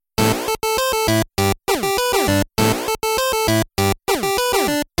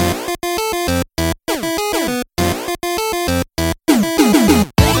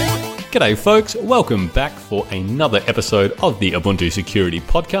G'day folks, welcome back for another episode of the Ubuntu Security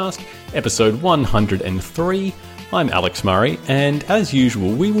Podcast, episode 103. I'm Alex Murray, and as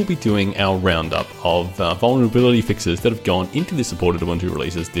usual, we will be doing our roundup of vulnerability fixes that have gone into the supported Ubuntu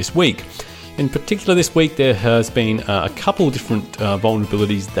releases this week. In particular this week, there has been a couple of different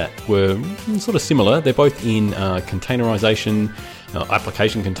vulnerabilities that were sort of similar. They're both in containerization,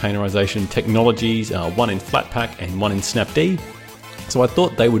 application containerization technologies, one in Flatpak and one in Snapd. So I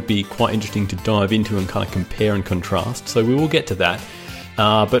thought they would be quite interesting to dive into and kind of compare and contrast. So we will get to that.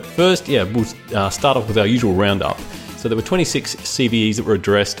 But first, we'll start off with our usual roundup. So there were 26 CVEs that were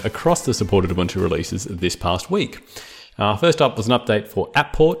addressed across the supported Ubuntu releases this past week. First up was an update for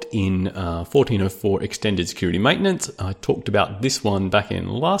AppPort in 14.04 Extended Security Maintenance. I talked about this one back in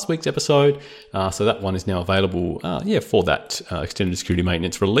last week's episode. So that one is now available for that Extended Security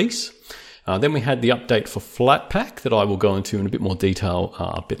Maintenance release. Then we had the update for Flatpak that I will go into in a bit more detail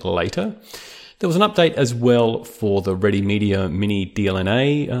a bit later. There was an update as well for the Ready Media Mini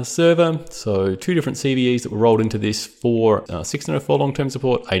DLNA server. So two different CVEs that were rolled into this for 16.04 long-term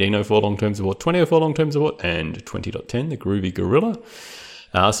support, 18.04 long-term support, 20.04 long-term support, and 20.10, the Groovy Gorilla.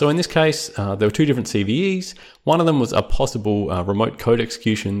 So in this case, there were two different CVEs. One of them was a possible remote code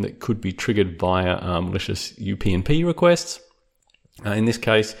execution that could be triggered via malicious UPnP requests. In this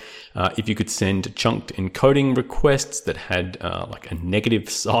case, if you could send chunked encoding requests that had like a negative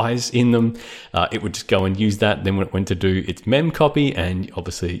size in them, it would just go and use that. Then when it went to do its mem copy, and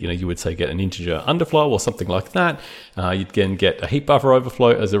obviously, you would say get an integer underflow or something like that, you'd then get a heap buffer overflow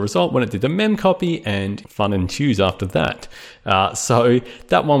as a result when it did the mem copy, and fun ensues after that. So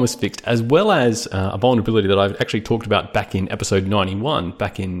that one was fixed, as well as a vulnerability that I've actually talked about back in episode 91,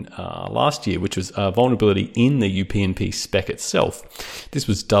 back in last year, which was a vulnerability in the UPnP spec itself. This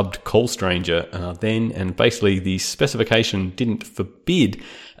was dubbed Call Stranger then, and basically the specification didn't forbid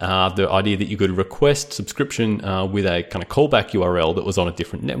the idea that you could request subscription with a kind of callback URL that was on a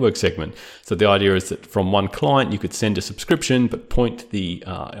different network segment. So the idea is that from one client you could send a subscription but point the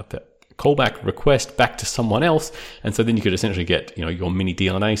callback request back to someone else, and so then you could essentially get your mini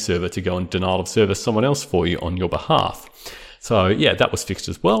DLNA server to go and denial of service someone else for you on your behalf. So that was fixed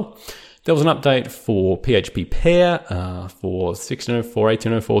as well. There was an update for PHP pair for 16.04,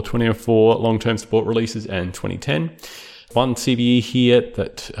 18.04, 20.04 long-term support releases and 2010. One CVE here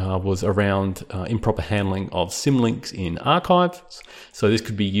that was around improper handling of symlinks in archives. So this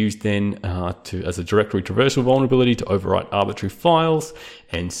could be used then as a directory traversal vulnerability to overwrite arbitrary files.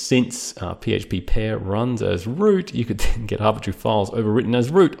 And since PHP pair runs as root, you could then get arbitrary files overwritten as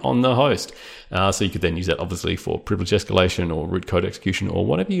root on the host. So you could then use that obviously for privilege escalation or root code execution or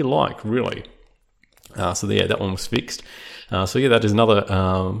whatever you like, really. That one was fixed. That is another,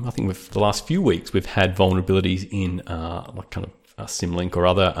 I think with the last few weeks, we've had vulnerabilities in like kind of symlink or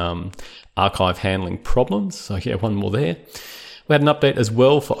other archive handling problems. So one more there. We had an update as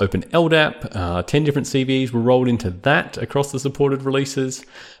well for OpenLDAP. 10 different CVEs were rolled into that across the supported releases.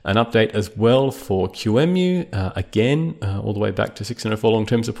 An update as well for QEMU, again, all the way back to 16.04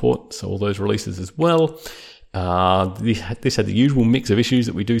 long-term support. So all those releases as well. This had the usual mix of issues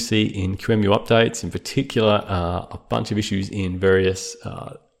that we do see in QEMU updates, in particular a bunch of issues in various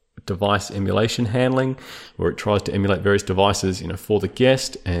device emulation handling, where it tries to emulate various devices for the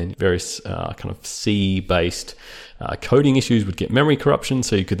guest, and various kind of C-based coding issues would get memory corruption,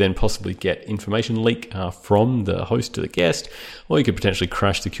 so you could then possibly get information leak from the host to the guest, or you could potentially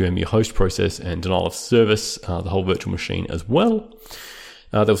crash the QEMU host process and denial of service the whole virtual machine as well.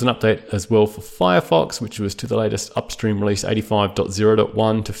 There was an update as well for Firefox, which was to the latest upstream release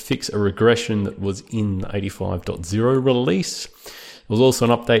 85.0.1 to fix a regression that was in the 85.0 release. There was also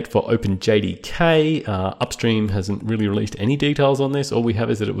an update for OpenJDK. Upstream hasn't really released any details on this. All we have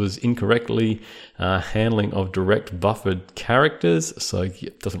is that it was incorrectly handling of direct buffered characters. So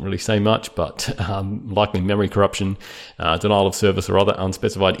it doesn't really say much, but likely memory corruption, denial of service, or other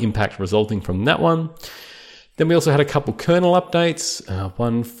unspecified impact resulting from that one. Then we also had a couple kernel updates,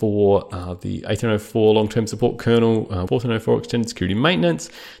 one for the 18.04 long-term support kernel, 14.04 extended security maintenance.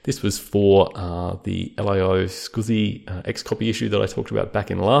 This was for the LIO SCSI Xcopy issue that I talked about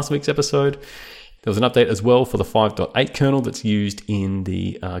back in last week's episode. There was an update as well for the 5.8 kernel that's used in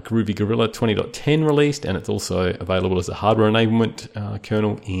the Groovy Gorilla 20.10 release, and it's also available as a hardware enablement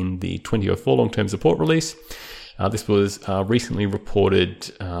kernel in the 20.04 long-term support release. This was recently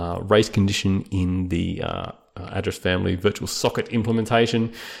reported race condition in the address family virtual socket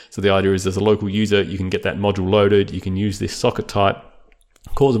implementation. So the idea is, as a local user, you can get that module loaded, you can use this socket type,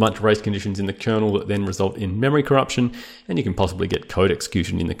 cause a bunch of race conditions in the kernel that then result in memory corruption, and you can possibly get code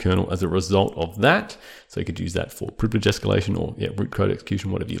execution in the kernel as a result of that. So you could use that for privilege escalation or root code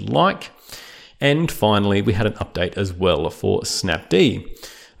execution, whatever you like. And finally, we had an update as well for snapd.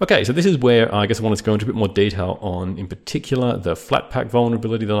 Okay, so this is where I guess I wanted to go into a bit more detail on, in particular, the Flatpak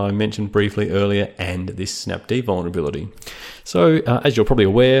vulnerability that I mentioned briefly earlier and this snapd vulnerability. So, as you're probably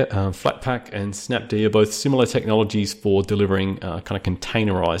aware, Flatpak and snapd are both similar technologies for delivering kind of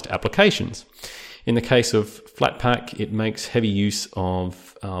containerized applications. In the case of Flatpak, it makes heavy use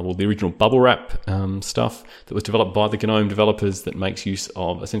of the original bubble wrap stuff that was developed by the GNOME developers that makes use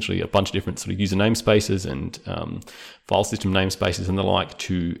of essentially a bunch of different sort of user namespaces and file system namespaces and the like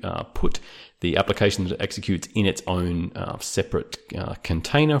to put the application that it executes in its own separate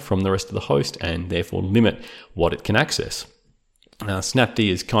container from the rest of the host and therefore limit what it can access. Snapd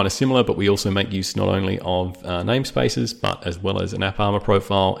is kind of similar, but we also make use not only of namespaces, but as well as an AppArmor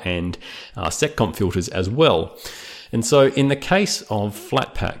profile and seccomp filters as well. And so in the case of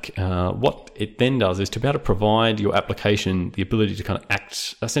Flatpak, what it then does is to be able to provide your application the ability to kind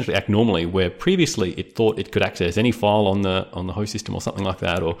of essentially act normally, where previously it thought it could access any file on the host system or something like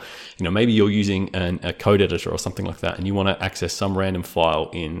that, or maybe you're using a code editor or something like that, and you want to access some random file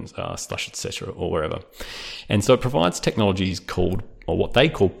in slash etc. or wherever. And so it provides technologies called, or what they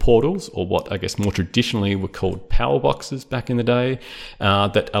call portals, or what I guess more traditionally were called power boxes back in the day,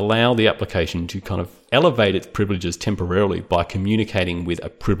 that allow the application to kind of elevate its privileges temporarily by communicating with a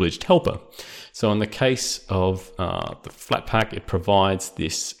privileged helper. So in the case of the Flatpak, it provides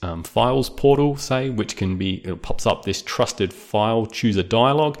this files portal, say, which can be, it pops up this trusted file chooser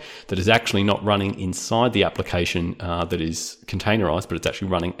dialog that is actually not running inside the application that is containerized, but it's actually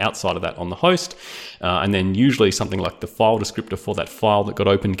running outside of that on the host. And then usually something like the file descriptor for that file that got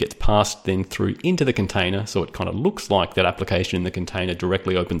opened gets passed then through into the container. So it kind of looks like that application in the container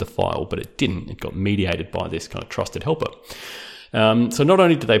directly opened the file, but it didn't. It got mediated by this kind of trusted helper. So not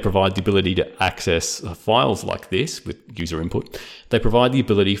only do they provide the ability to access files like this with user input, they provide the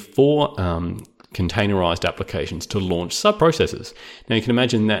ability for containerized applications to launch subprocessors. Now you can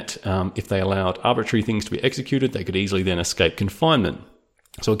imagine that if they allowed arbitrary things to be executed, they could easily then escape confinement.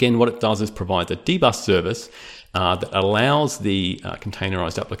 So again, what it does is provide a dbus service that allows the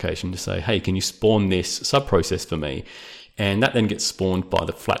containerized application to say, hey, can you spawn this subprocess for me? And that then gets spawned by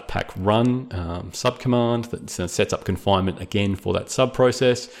the Flatpak run subcommand that sets up confinement again for that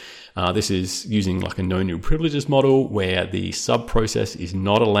subprocess. This is using like a no new privileges model where the subprocess is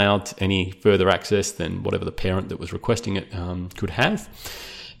not allowed any further access than whatever the parent that was requesting it could have.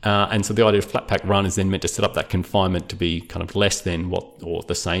 And so the idea of Flatpak run is then meant to set up that confinement to be kind of less than what, or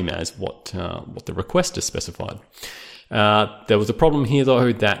the same as what the requester specified. There was a problem here,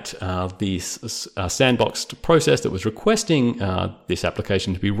 though, that the sandboxed process that was requesting this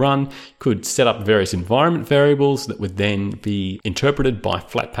application to be run could set up various environment variables that would then be interpreted by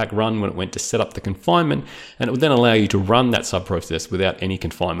Flatpak run when it went to set up the confinement, and it would then allow you to run that subprocess without any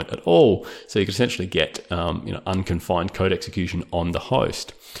confinement at all. So you could essentially get unconfined code execution on the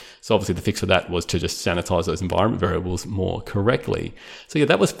host. So obviously the fix for that was to just sanitize those environment variables more correctly. So yeah,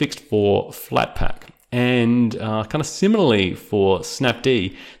 that was fixed for Flatpak. And kind of similarly for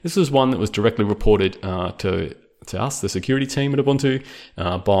snapd, this was one that was directly reported to us, the security team at Ubuntu,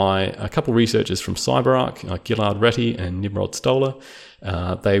 by a couple of researchers from CyberArk, Gilad Retty and Nimrod Stoller.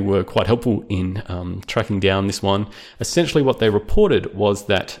 They were quite helpful in tracking down this one. Essentially what they reported was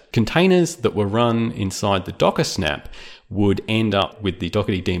that containers that were run inside the Docker snap would end up with the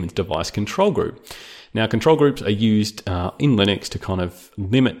Docker daemon's device control group. Now, control groups are used in Linux to kind of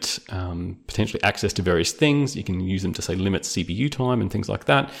limit potentially access to various things. You can use them to, say, limit CPU time and things like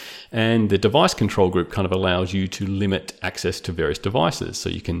that. And the device control group kind of allows you to limit access to various devices. So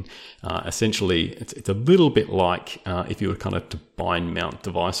you can essentially, it's a little bit like if you were kind of to bind mount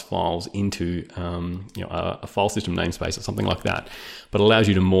device files into a file system namespace or something like that. But allows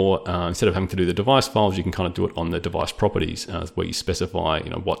you to more, instead of having to do the device files, you can kind of do it on the device properties where you specify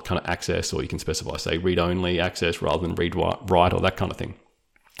what kind of access, or you can specify, say, read-only access rather than read-write or that kind of thing.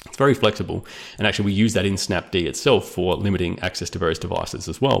 It's very flexible, and actually we use that in snapd itself for limiting access to various devices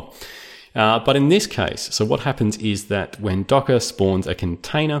as well. But in this case, so what happens is that when Docker spawns a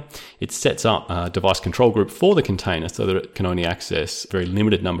container, it sets up a device control group for the container so that it can only access a very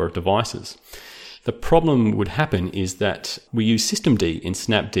limited number of devices. The problem would happen is that we use systemd in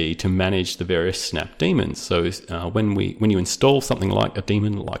snapd to manage the various snap daemons. So when you install something like a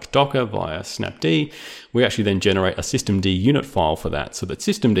daemon like Docker via snapd, we actually then generate a systemd unit file for that. So that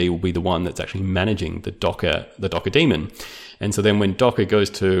systemd will be the one that's actually managing the Docker daemon. And so then when Docker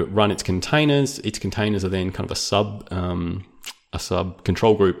goes to run its containers are then kind of a sub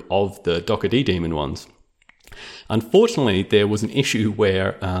control group of the Docker-D daemon ones. Unfortunately, there was an issue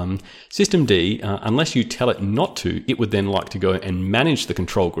where systemd, unless you tell it not to, it would then like to go and manage the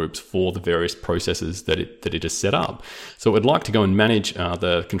control groups for the various processes that it has set up. So it would like to go and manage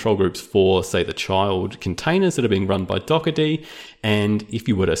the control groups for, say, the child containers that are being run by Docker-D. And if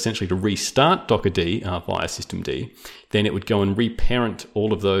you were to essentially to restart Docker-D via systemd, then it would go and reparent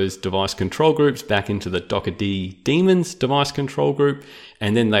all of those device control groups back into the Docker-D daemons device control group,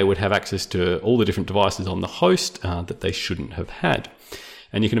 and then they would have access to all the different devices on the host that they shouldn't have had.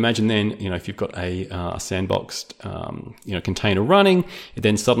 And you can imagine then, if you've got a sandboxed, container running, it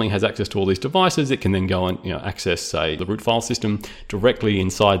then suddenly has access to all these devices. It can then go and, access, say, the root file system directly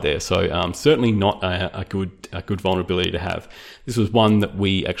inside there. So certainly not a good vulnerability to have. This was one that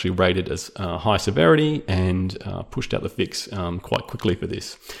we actually rated as high severity and pushed out the fix quite quickly for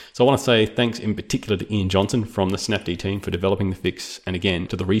this. So I want to say thanks in particular to Ian Johnson from the Snapd team for developing the fix, and again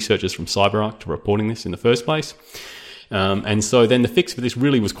to the researchers from CyberArk for reporting this in the first place. And so then the fix for this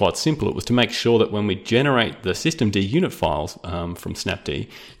really was quite simple. It was to make sure that when we generate the systemd unit files from Snapd,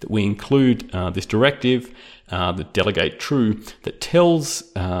 that we include this directive, the delegate true, that tells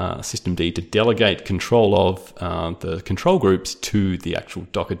systemd to delegate control of the control groups to the actual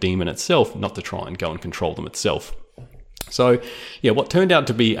Docker daemon itself, not to try and go and control them itself. So, what turned out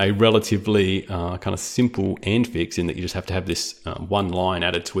to be a relatively kind of simple end fix, in that you just have to have this one line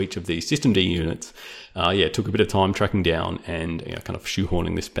added to each of these systemd units. It took a bit of time tracking down and kind of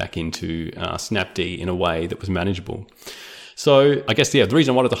shoehorning this back into Snapd in a way that was manageable. So I guess, the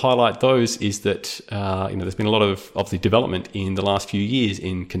reason I wanted to highlight those is that, there's been a lot of obviously development in the last few years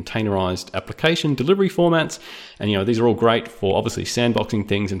in containerized application delivery formats. And, these are all great for obviously sandboxing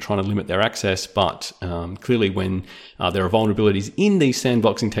things and trying to limit their access. But clearly when there are vulnerabilities in these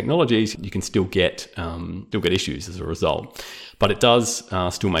sandboxing technologies, you can still get issues as a result. But it does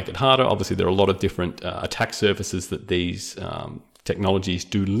still make it harder. Obviously, there are a lot of different attack surfaces that these technologies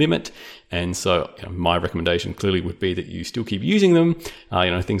do limit, and so my recommendation clearly would be that you still keep using them.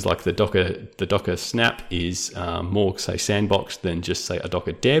 Things like the Docker Snap is more, say, sandboxed than just, say, a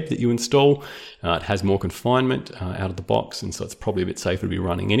Docker Deb that you install. It has more confinement out of the box, and so it's probably a bit safer to be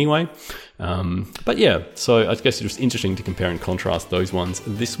running anyway. So I guess it's just interesting to compare and contrast those ones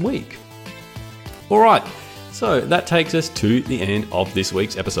this week. All right. So that takes us to the end of this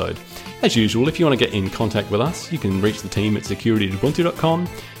week's episode. As usual, if you want to get in contact with us, you can reach the team at security@ubuntu.com.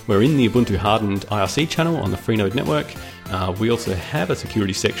 We're in the Ubuntu Hardened IRC channel on the Freenode network. We also have a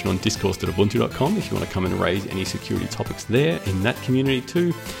security section on discourse.ubuntu.com if you want to come and raise any security topics there in that community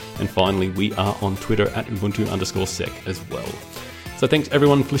too. And finally, we are on Twitter at Ubuntu_sec as well. So thanks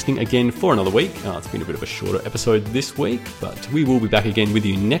everyone for listening again for another week. It's been a bit of a shorter episode this week, but we will be back again with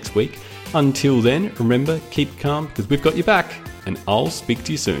you next week. Until then, remember, keep calm because we've got your back, and I'll speak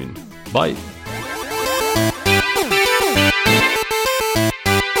to you soon. Bye.